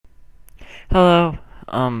Hello,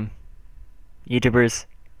 YouTubers.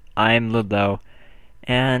 I'm Ludlow,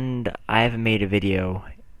 and I haven't made a video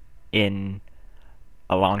in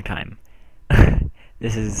a long time.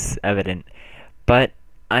 This is evident. But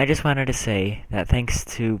I just wanted to say that thanks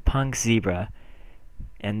to PUNKZ3BRAH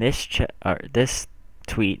and this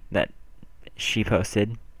tweet that she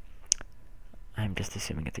posted, I'm just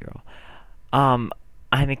assuming it's a girl. Um,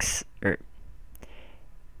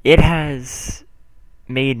 it has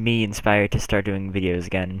made me inspired to start doing videos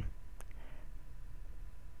again.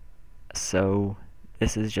 So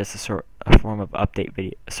this is just a form of update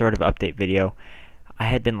video, sort of update video. I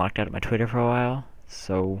had been locked out of my Twitter for a while,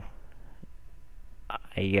 so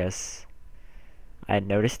I guess I had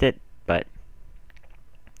noticed it, but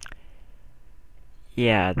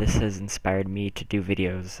yeah, this has inspired me to do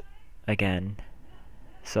videos again.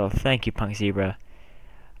 So thank you, PUNKZ3BRAH.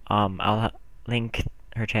 I'll link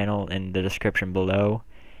her channel in the description below,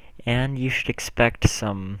 and you should expect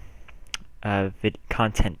some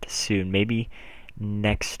content soon, maybe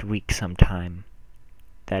next week sometime.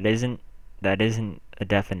 That isn't a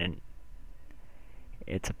definite.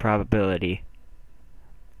 It's a probability.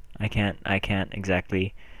 I can't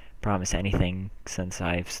exactly promise anything since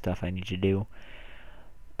I have stuff I need to do,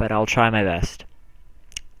 but I'll try my best.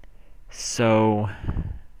 So,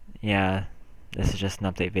 yeah, this is just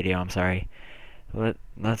an update video, I'm sorry.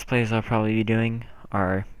 Let's plays I'll probably be doing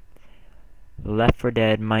are Left 4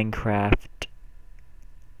 Dead, Minecraft,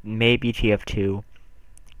 maybe TF2,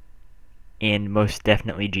 and most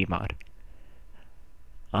definitely GMOD.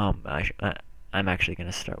 I'm actually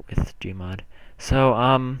gonna start with GMOD.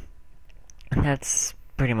 So, that's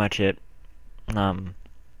pretty much it.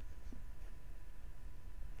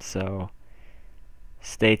 So,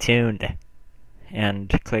 stay tuned, and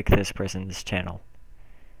click this person's channel.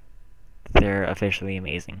 They're officially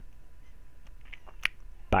amazing.